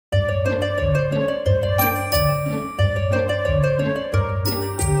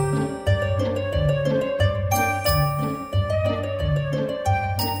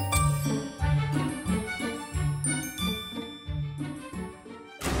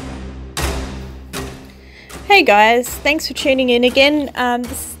Hey guys, thanks for tuning in again.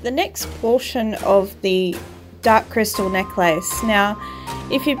 This is the next portion of the dark crystal necklace. Now,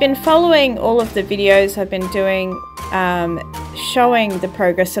 if you've been following all of the videos I've been doing showing the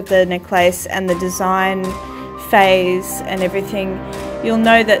progress of the necklace and the design phase and everything, you'll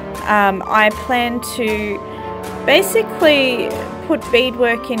know that I plan to basically put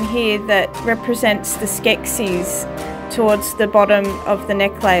beadwork in here that represents the Skeksis towards the bottom of the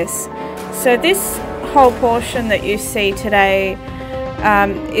necklace. So this whole portion that you see today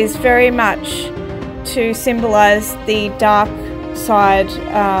is very much to symbolize the dark side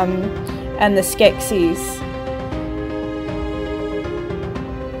and the Skeksis.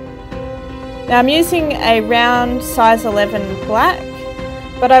 Now I'm using a round size 11 black,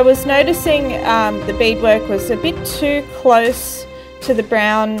 but I was noticing the beadwork was a bit too close to the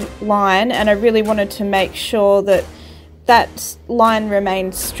brown line, and I really wanted to make sure that that line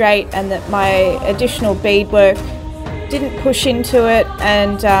remained straight and that my additional beadwork didn't push into it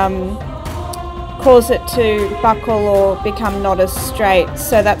and cause it to buckle or become not as straight.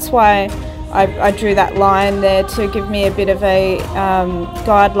 So that's why I drew that line there to give me a bit of a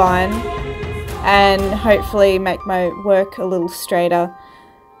guideline and hopefully make my work a little straighter.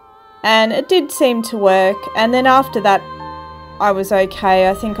 And it did seem to work, and then after that I was okay.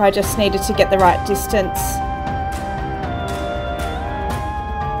 I think I just needed to get the right distance.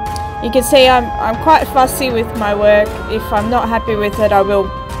 You can see I'm quite fussy with my work. If I'm not happy with it, I will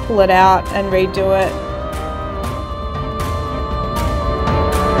pull it out and redo it.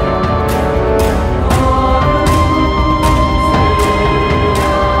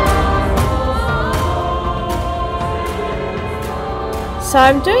 So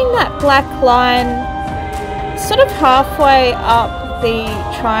I'm doing that black line sort of halfway up the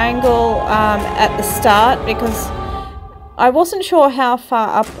triangle at the start, because I wasn't sure how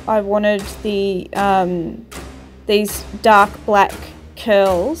far up I wanted the these dark black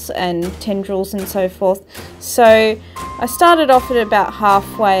curls and tendrils and so forth. So I started off at about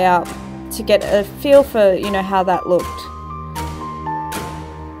halfway up to get a feel for, you know, how that looked.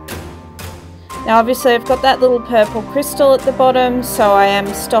 Now obviously I've got that little purple crystal at the bottom, so I am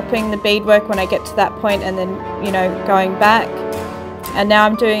stopping the beadwork when I get to that point and then, you know, going back. And now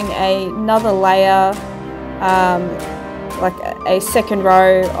I'm doing another layer, like a second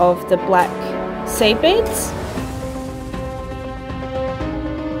row of the black seed beads.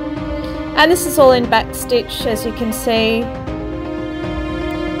 And this is all in back stitch, as you can see.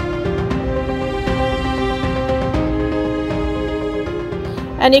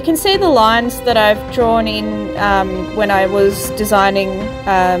 And you can see the lines that I've drawn in when I was designing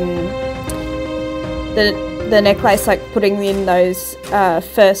the necklace, like putting in those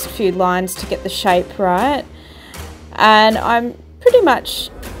first few lines to get the shape right. And I'm pretty much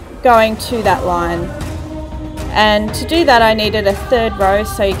going to that line, and to do that I needed a third row,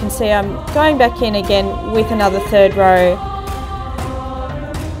 so you can see I'm going back in again with another third row.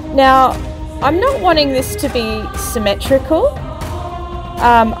 Now I'm not wanting this to be symmetrical,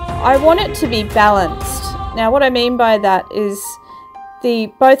 I want it to be balanced. Now what I mean by that is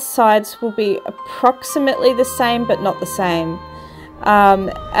both sides will be approximately the same but not the same,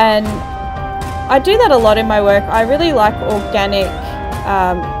 and I do that a lot in my work. I really like organic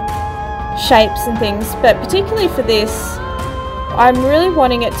shapes and things, but particularly for this, I'm really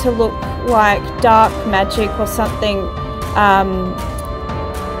wanting it to look like dark magic or something,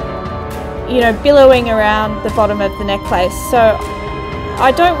 you know, billowing around the bottom of the necklace. So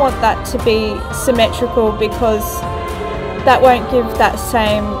I don't want that to be symmetrical, because that won't give that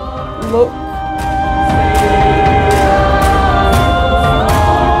same look.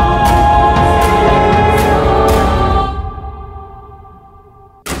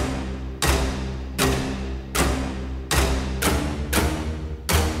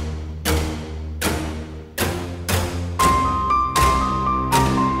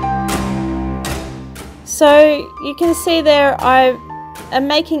 So you can see there I am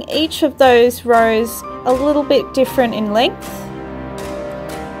making each of those rows a little bit different in length.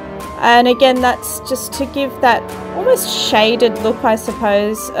 And again, that's just to give that almost shaded look, I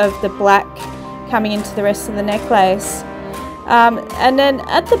suppose, of the black coming into the rest of the necklace. And then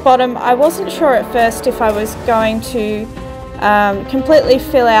at the bottom, I wasn't sure at first if I was going to completely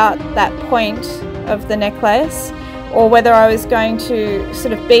fill out that point of the necklace, or whether I was going to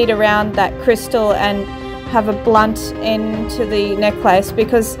sort of bead around that crystal and have a blunt end to the necklace,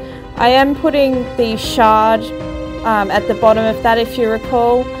 because I am putting the shard at the bottom of that, if you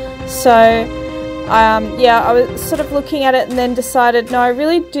recall. So yeah, I was sort of looking at it and then decided, no, I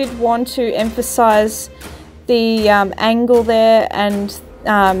really did want to emphasize the angle there, and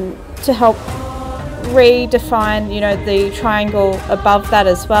to help redefine, you know, the triangle above that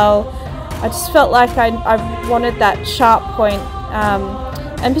as well. I just felt like I wanted that sharp point,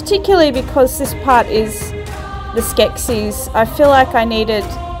 and particularly because this part is the Skeksis, I feel like I needed,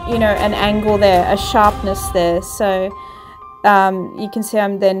 you know, an angle there, a sharpness there. So you can see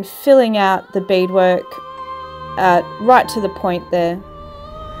I'm then filling out the beadwork right to the point there.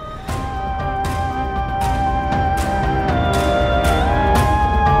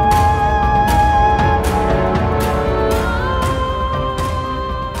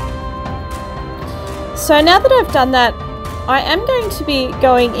 So now that I've done that, I am going to be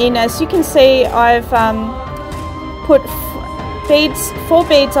going in. As you can see, I've put 4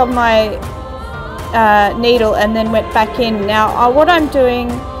 beads on my needle and then went back in. Now what I'm doing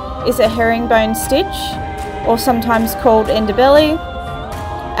is a herringbone stitch, or sometimes called underbelly,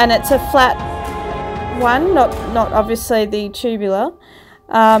 and it's a flat one, not obviously the tubular.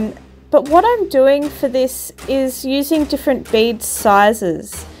 But what I'm doing for this is using different bead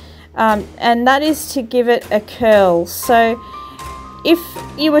sizes. And that is to give it a curl. So if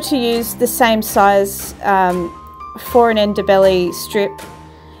you were to use the same size for an underbelly strip,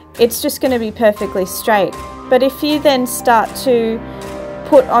 it's just going to be perfectly straight. But if you then start to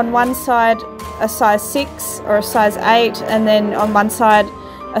put on one side a size 6 or a size 8 and then on one side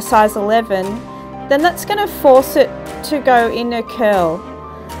a size 11, then that's going to force it to go in a curl.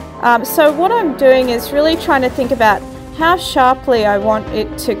 So what I'm doing is really trying to think about how sharply I want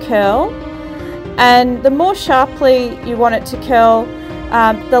it to curl, and the more sharply you want it to curl,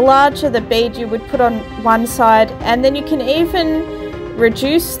 the larger the bead you would put on one side, and then you can even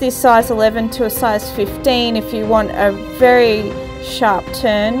reduce this size 11 to a size 15 if you want a very sharp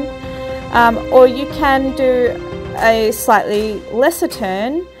turn, or you can do a slightly lesser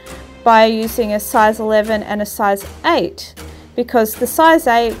turn by using a size 11 and a size 8, because the size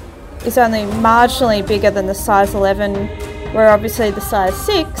 8 is only marginally bigger than the size 11, where obviously the size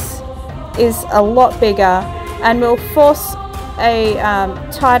 6 is a lot bigger and will force a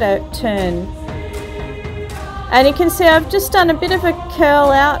tighter turn. And you can see I've just done a bit of a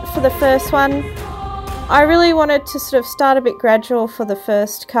curl out for the first one. I really wanted to sort of start a bit gradual for the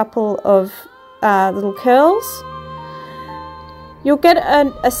first couple of little curls. You'll get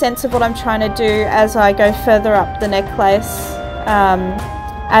a sense of what I'm trying to do as I go further up the necklace,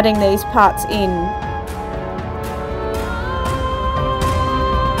 adding these parts in.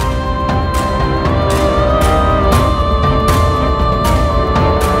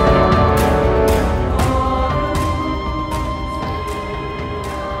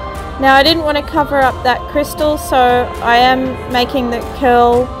 Now I didn't want to cover up that crystal, so I am making the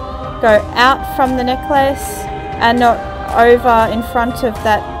curl go out from the necklace and not over in front of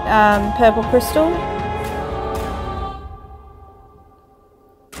that purple crystal.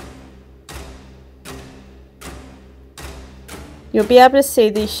 You'll be able to see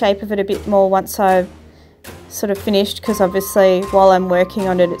the shape of it a bit more once I've sort of finished, because obviously while I'm working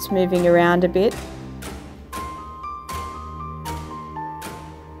on it it's moving around a bit.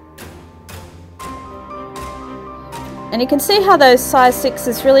 And you can see how those size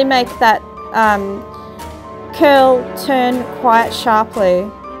 6s really make that curl turn quite sharply.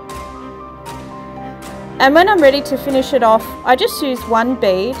 And when I'm ready to finish it off, I just use one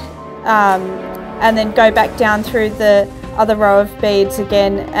bead and then go back down through the other row of beads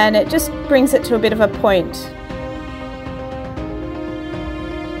again, and it just brings it to a bit of a point.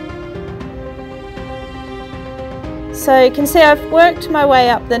 So you can see I've worked my way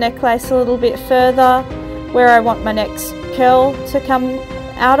up the necklace a little bit further where I want my next curl to come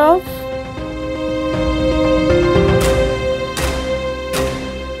out of.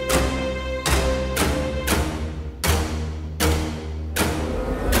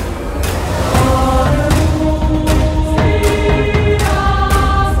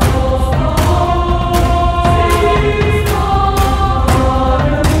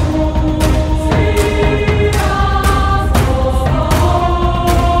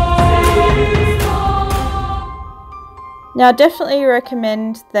 Now I definitely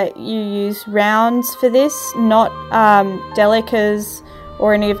recommend that you use rounds for this, not delicas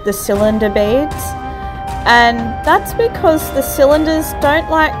or any of the cylinder beads. And that's because the cylinders don't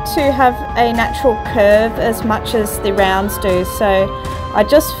like to have a natural curve as much as the rounds do. So I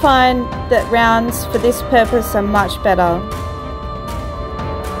just find that rounds for this purpose are much better.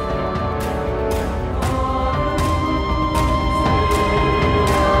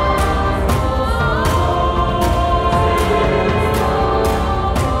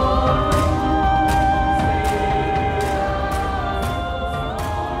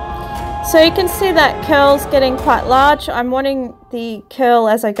 So you can see that curl's getting quite large. I'm wanting the curl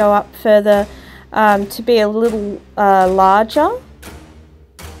as I go up further to be a little larger.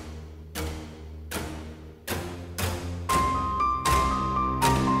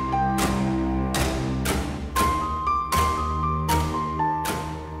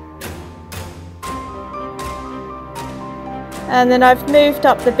 And then I've moved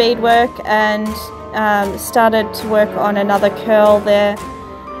up the beadwork and started to work on another curl there.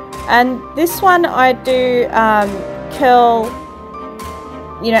 And this one I do curl,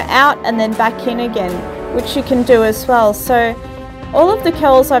 you know, out and then back in again, which you can do as well. So all of the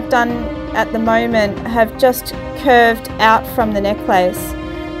curls I've done at the moment have just curved out from the necklace,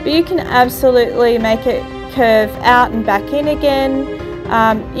 but you can absolutely make it curve out and back in again.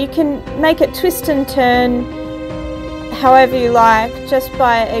 You can make it twist and turn however you like, just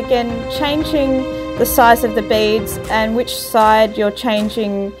by again changing the size of the beads, and which side you're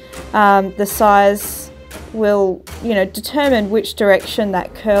changing the size will, you know, determine which direction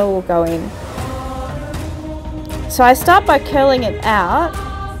that curl will go in. So I start by curling it out,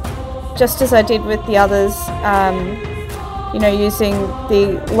 just as I did with the others, you know, using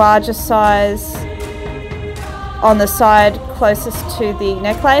the larger size on the side closest to the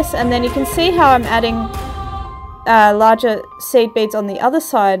necklace, and then you can see how I'm adding larger seed beads on the other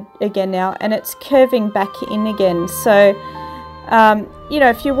side again now, and it's curving back in again. So you know,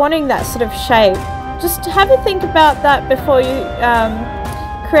 if you're wanting that sort of shape, just have a think about that before you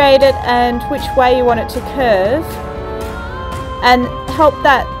create it, and which way you want it to curve, and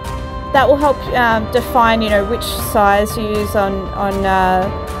that will help define, you know, which size you use on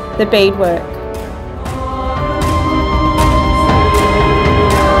the beadwork.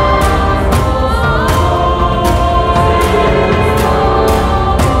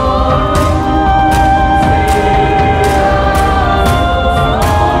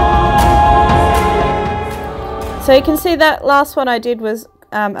 So you can see that last one I did was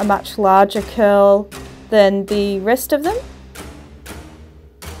a much larger curl than the rest of them.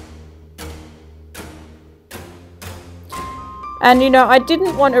 And you know, I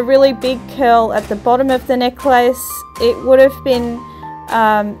didn't want a really big curl at the bottom of the necklace. It would have been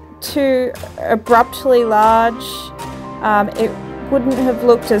too abruptly large. It wouldn't have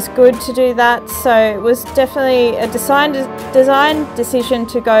looked as good to do that. So it was definitely a design decision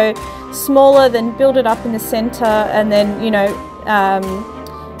to go smaller, then build it up in the center, and then, you know,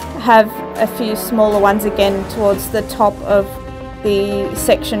 have a few smaller ones again towards the top of the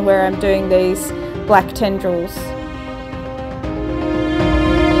section where I'm doing these black tendrils.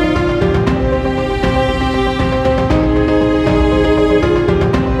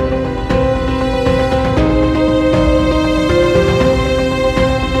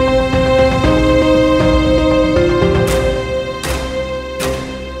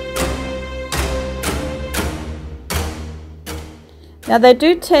 Now they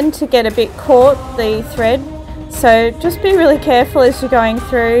do tend to get a bit caught, the thread, so just be really careful as you're going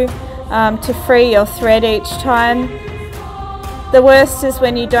through to free your thread each time. The worst is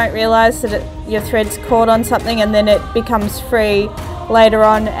when you don't realise that your thread's caught on something and then it becomes free later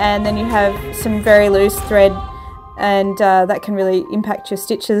on, and then you have some very loose thread, and that can really impact your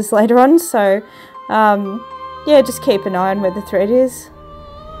stitches later on. So yeah, just keep an eye on where the thread is.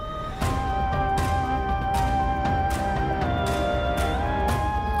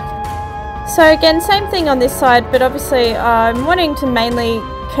 So again, same thing on this side, but obviously I'm wanting to mainly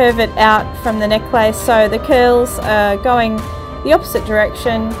curve it out from the necklace, so the curls are going the opposite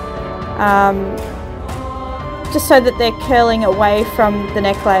direction, just so that they're curling away from the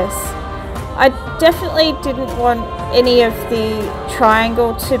necklace. I definitely didn't want any of the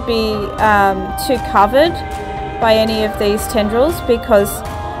triangle to be too covered by any of these tendrils, because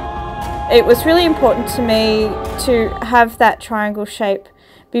it was really important to me to have that triangle shape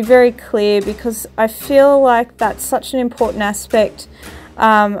be very clear, because I feel like that's such an important aspect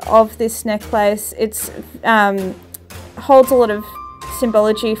of this necklace. It's holds a lot of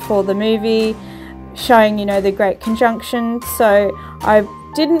symbology for the movie, showing, you know, the Great Conjunction, so I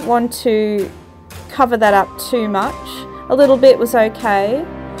didn't want to cover that up too much. A little bit was okay.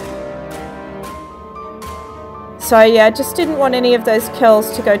 So yeah, I just didn't want any of those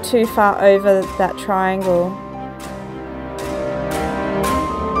curls to go too far over that triangle.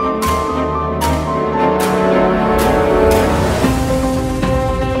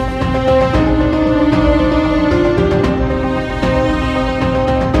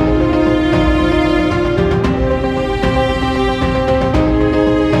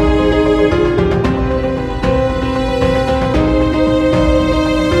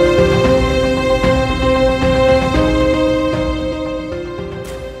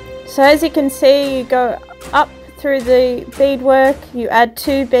 So as you can see, you go up through the beadwork, you add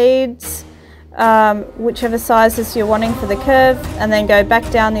 2 beads, whichever sizes you're wanting for the curve, and then go back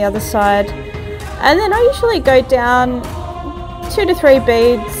down the other side. And then I usually go down 2 to 3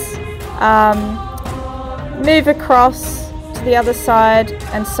 beads, move across to the other side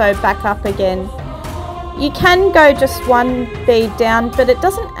and sew back up again. You can go just 1 bead down, but it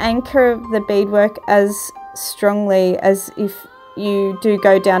doesn't anchor the beadwork as strongly as if you do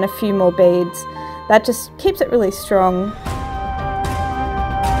go down a few more beads. That just keeps it really strong.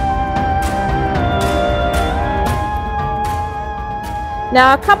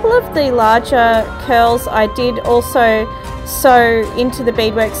 Now, a couple of the larger curls I did also sew into the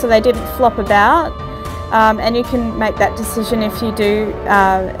beadwork so they didn't flop about, and you can make that decision if you do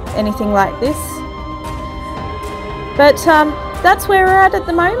anything like this. But that's where we're at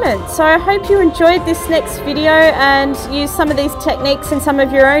the moment. So I hope you enjoyed this next video and use some of these techniques in some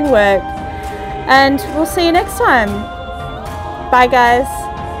of your own work. And we'll see you next time. Bye guys.